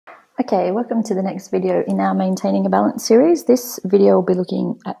Okay, welcome to the next video in our Maintaining a Balance series. This video will be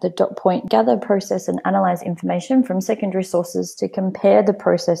looking at the dot point, gather, process and analyse information from secondary sources to compare the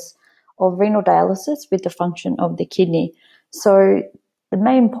process of renal dialysis with the function of the kidney. So the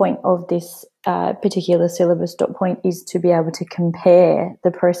main point of this particular syllabus dot point is to be able to compare the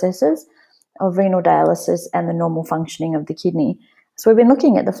processes of renal dialysis and the normal functioning of the kidney. So we've been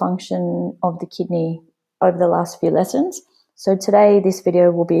looking at the function of the kidney over the last few lessons. So today, this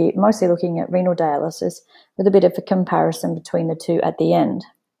video will be mostly looking at renal dialysis with a bit of a comparison between the two at the end.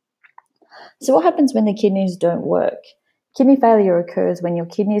 So what happens when the kidneys don't work? Kidney failure occurs when your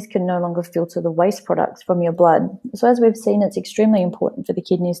kidneys can no longer filter the waste products from your blood. So as we've seen, it's extremely important for the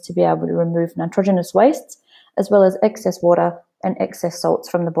kidneys to be able to remove nitrogenous wastes, as well as excess water and excess salts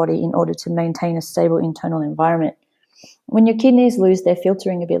from the body in order to maintain a stable internal environment. When your kidneys lose their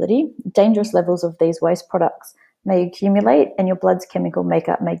filtering ability, dangerous levels of these waste products may accumulate and your blood's chemical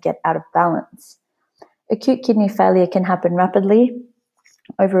makeup may get out of balance. Acute kidney failure can happen rapidly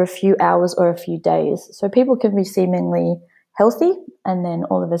over a few hours or a few days. So people can be seemingly healthy and then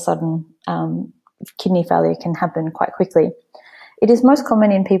all of a sudden kidney failure can happen quite quickly. It is most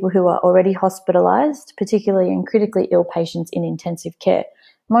common in people who are already hospitalized, particularly in critically ill patients in intensive care,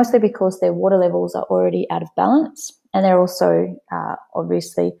 mostly because their water levels are already out of balance and they're also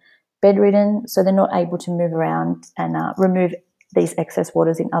obviously bedridden, so they're not able to move around and remove these excess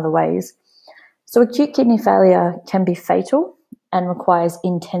waters in other ways. So acute kidney failure can be fatal and requires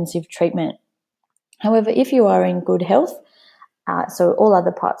intensive treatment. However, if you are in good health, so all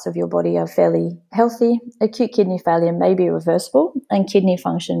other parts of your body are fairly healthy, acute kidney failure may be reversible and kidney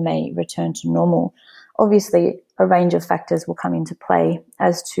function may return to normal. Obviously, a range of factors will come into play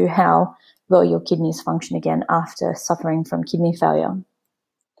as to how well your kidneys function again after suffering from kidney failure.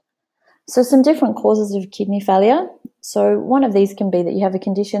 So some different causes of kidney failure. So one of these can be that you have a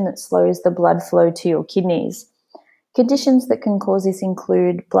condition that slows the blood flow to your kidneys. Conditions that can cause this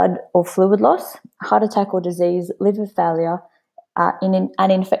include blood or fluid loss, heart attack or disease, liver failure,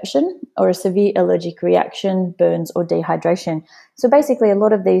 an infection, or a severe allergic reaction, burns or dehydration. So basically a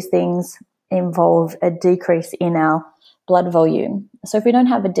lot of these things involve a decrease in our blood volume. So if we don't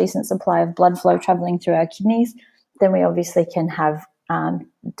have a decent supply of blood flow traveling through our kidneys, then we obviously can have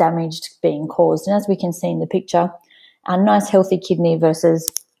damage being caused. And as we can see in the picture, our nice healthy kidney versus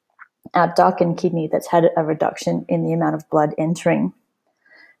our darkened kidney that's had a reduction in the amount of blood entering.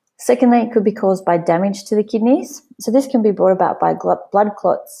 Secondly, it could be caused by damage to the kidneys. So this can be brought about by blood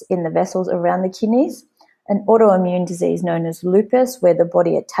clots in the vessels around the kidneys, an autoimmune disease known as lupus, where the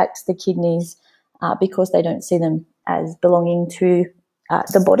body attacks the kidneys because they don't see them as belonging to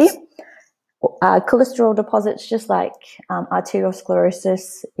the body. Cholesterol deposits, just like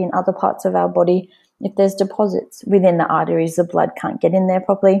arteriosclerosis in other parts of our body. If there's deposits within the arteries, the blood can't get in there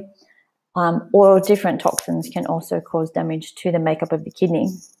properly. Or different toxins can also cause damage to the makeup of the kidney.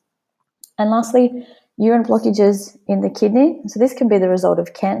 And lastly, urine blockages in the kidney. So this can be the result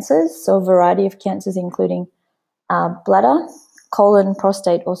of cancers, so a variety of cancers including bladder, colon,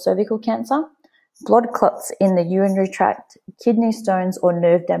 prostate or cervical cancer, blood clots in the urinary tract, kidney stones or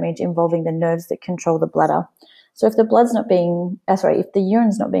nerve damage involving the nerves that control the bladder. So if the if the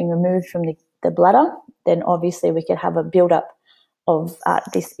urine's not being removed from the bladder, then obviously we could have a build-up of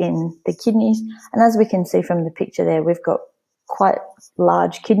this in the kidneys. And as we can see from the picture there, we've got quite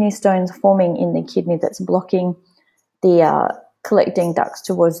large kidney stones forming in the kidney that's blocking the collecting ducts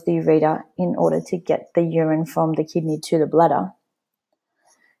towards the ureter in order to get the urine from the kidney to the bladder.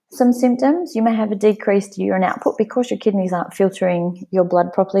 Some symptoms: you may have a decreased urine output because your kidneys aren't filtering your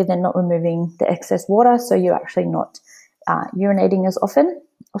blood properly. They're not removing the excess water, so you're actually not urinating as often.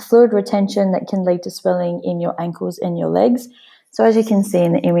 A fluid retention that can lead to swelling in your ankles and your legs. So as you can see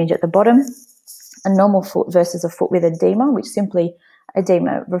in the image at the bottom, a normal foot versus a foot with edema, which simply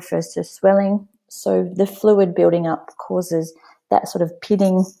edema refers to swelling. So the fluid building up causes that sort of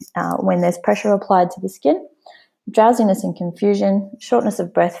pitting when there's pressure applied to the skin. Drowsiness and confusion, shortness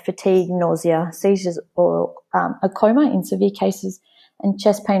of breath, fatigue, nausea, seizures or a coma in severe cases, and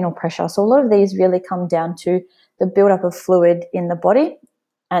chest pain or pressure. So a lot of these really come down to the buildup of fluid in the body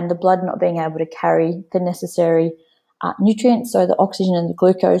and the blood not being able to carry the necessary nutrients, so the oxygen and the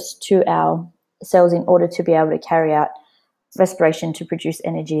glucose, to our cells in order to be able to carry out respiration to produce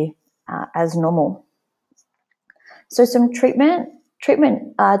energy as normal. So some treatment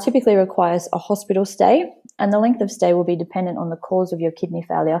typically requires a hospital stay, and the length of stay will be dependent on the cause of your kidney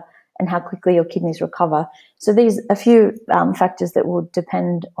failure and how quickly your kidneys recover. So these a few factors that will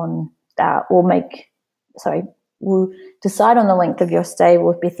depend on will decide on the length of your stay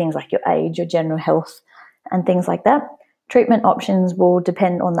will be things like your age, your general health, and things like that. Treatment options will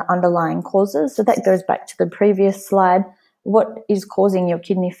depend on the underlying causes. So that goes back to the previous slide. What is causing your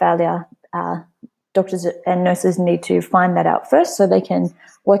kidney failure? Doctors and nurses need to find that out first so they can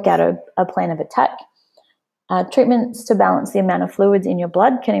work out a plan of attack. Treatments to balance the amount of fluids in your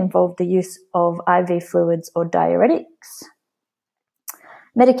blood can involve the use of IV fluids or diuretics.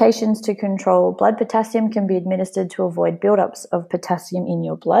 Medications to control blood potassium can be administered to avoid buildups of potassium in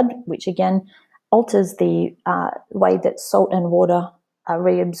your blood, which again alters the way that salt and water are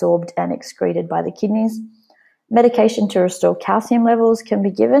reabsorbed and excreted by the kidneys. Medication to restore calcium levels can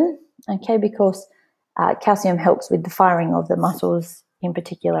be given, okay, because calcium helps with the firing of the muscles, in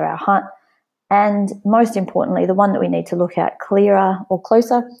particular our heart. And most importantly, the one that we need to look at clearer or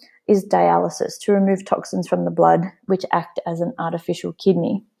closer is dialysis to remove toxins from the blood, which act as an artificial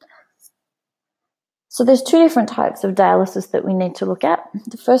kidney. So there's two different types of dialysis that we need to look at.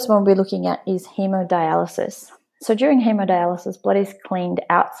 The first one we're looking at is hemodialysis. So during hemodialysis, blood is cleaned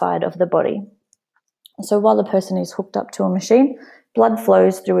outside of the body. So while the person is hooked up to a machine, blood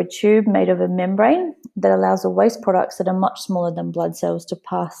flows through a tube made of a membrane that allows the waste products that are much smaller than blood cells to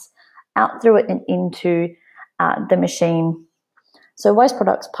pass out through it and into the machine. So waste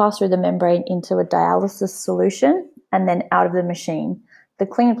products pass through the membrane into a dialysis solution and then out of the machine. The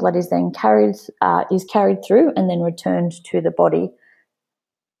clean blood is then carried through and then returned to the body.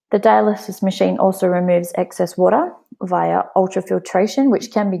 The dialysis machine also removes excess water via ultrafiltration,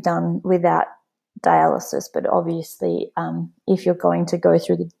 which can be done without dialysis, but obviously if you're going to go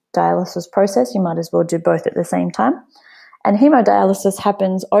through the dialysis process, you might as well do both at the same time. And hemodialysis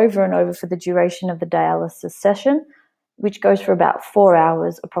happens over and over for the duration of the dialysis session, which goes for about 4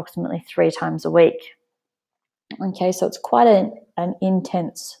 hours, approximately 3 times a week. Okay, so it's quite an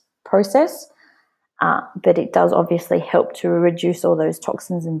intense process, but it does obviously help to reduce all those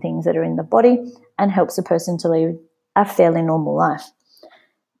toxins and things that are in the body and helps a person to live a fairly normal life.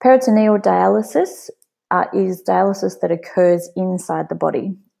 Peritoneal dialysis is dialysis that occurs inside the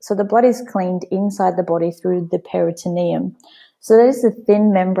body. So the blood is cleaned inside the body through the peritoneum. So that is the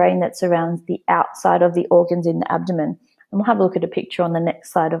thin membrane that surrounds the outside of the organs in the abdomen. And we'll have a look at a picture on the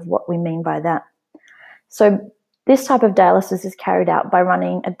next slide of what we mean by that. So this type of dialysis is carried out by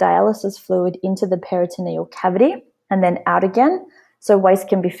running a dialysis fluid into the peritoneal cavity and then out again, so waste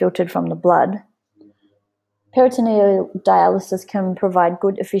can be filtered from the blood. Peritoneal dialysis can provide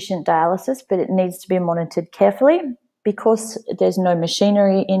good, efficient dialysis, but it needs to be monitored carefully because there's no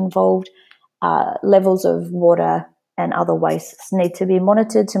machinery involved. Levels of water and other wastes need to be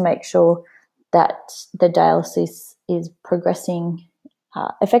monitored to make sure that the dialysis is progressing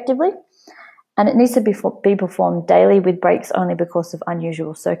effectively. And it needs to be performed daily with breaks only because of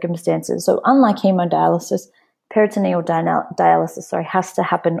unusual circumstances. So unlike hemodialysis, peritoneal dialysis has to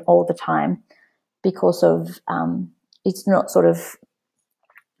happen all the time because of it's not sort of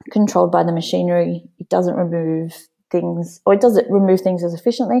controlled by the machinery. It doesn't remove things, or it doesn't remove things as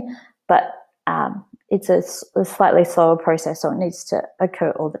efficiently, but it's a slightly slower process, so it needs to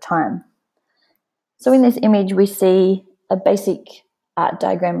occur all the time. So in this image, we see a basic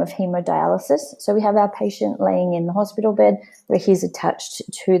diagram of hemodialysis. So we have our patient laying in the hospital bed where he's attached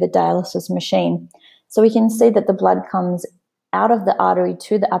to the dialysis machine. So we can see that the blood comes out of the artery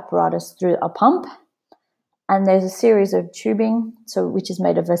to the apparatus through a pump, and there's a series of tubing, which is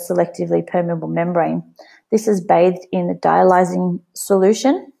made of a selectively permeable membrane. This is bathed in the dialyzing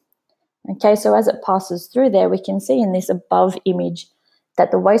solution. Okay, so as it passes through there, we can see in this above image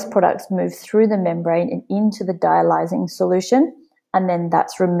that the waste products move through the membrane and into the dialyzing solution, and then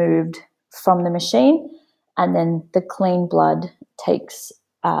that's removed from the machine, and then the clean blood takes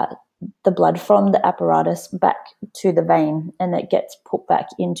the blood from the apparatus back to the vein, and it gets put back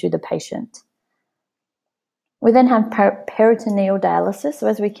into the patient. We then have peritoneal dialysis, so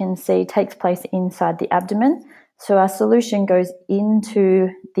as we can see, takes place inside the abdomen. So our solution goes into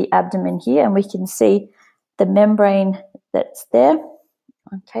the abdomen here, and we can see the membrane that's there.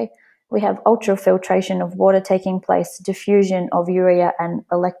 Okay, we have ultrafiltration of water taking place, diffusion of urea and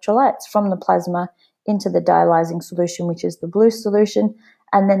electrolytes from the plasma into the dialyzing solution, which is the blue solution,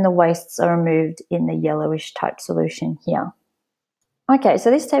 and then the wastes are removed in the yellowish type solution here. Okay, so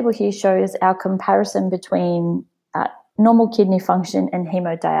this table here shows our comparison between normal kidney function and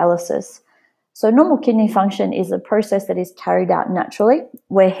hemodialysis. So normal kidney function is a process that is carried out naturally,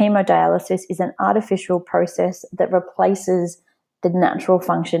 where hemodialysis is an artificial process that replaces the natural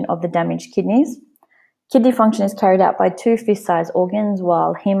function of the damaged kidneys. Kidney function is carried out by 2 fist-sized organs,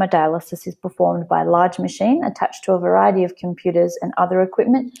 while hemodialysis is performed by a large machine attached to a variety of computers and other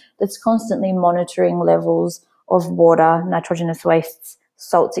equipment that's constantly monitoring levels of water, nitrogenous wastes,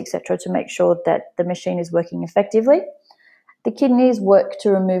 salts, etc., to make sure that the machine is working effectively. The kidneys work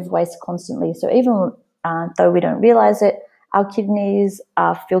to remove waste constantly. So even though we don't realize it, our kidneys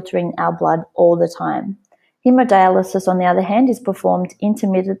are filtering our blood all the time. Hemodialysis, on the other hand, is performed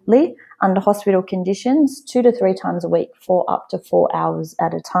intermittently under hospital conditions 2 to 3 times a week for up to 4 hours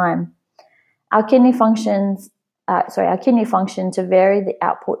at a time. Our kidney function to vary the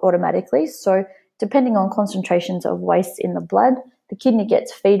output automatically. So depending on concentrations of waste in the blood, the kidney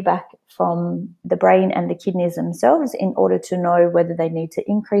gets feedback from the brain and the kidneys themselves in order to know whether they need to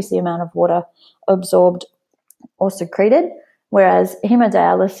increase the amount of water absorbed or secreted, whereas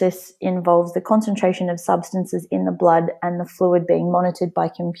hemodialysis involves the concentration of substances in the blood and the fluid being monitored by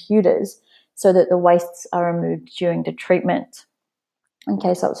computers so that the wastes are removed during the treatment.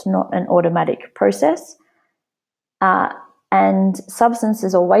 Okay, so it's not an automatic process. And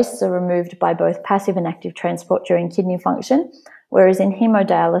substances or wastes are removed by both passive and active transport during kidney function, whereas in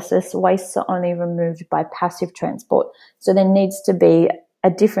hemodialysis, wastes are only removed by passive transport. So there needs to be a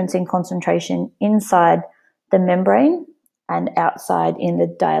difference in concentration inside the membrane and outside in the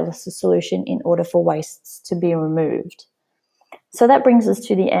dialysis solution in order for wastes to be removed. So that brings us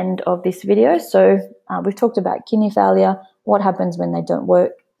to the end of this video. So we've talked about kidney failure, what happens when they don't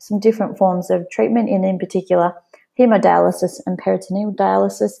work, some different forms of treatment, in particular hemodialysis and peritoneal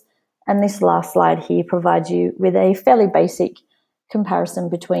dialysis. And this last slide here provides you with a fairly basic comparison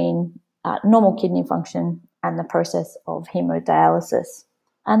between normal kidney function and the process of hemodialysis.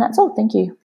 And that's all. Thank you.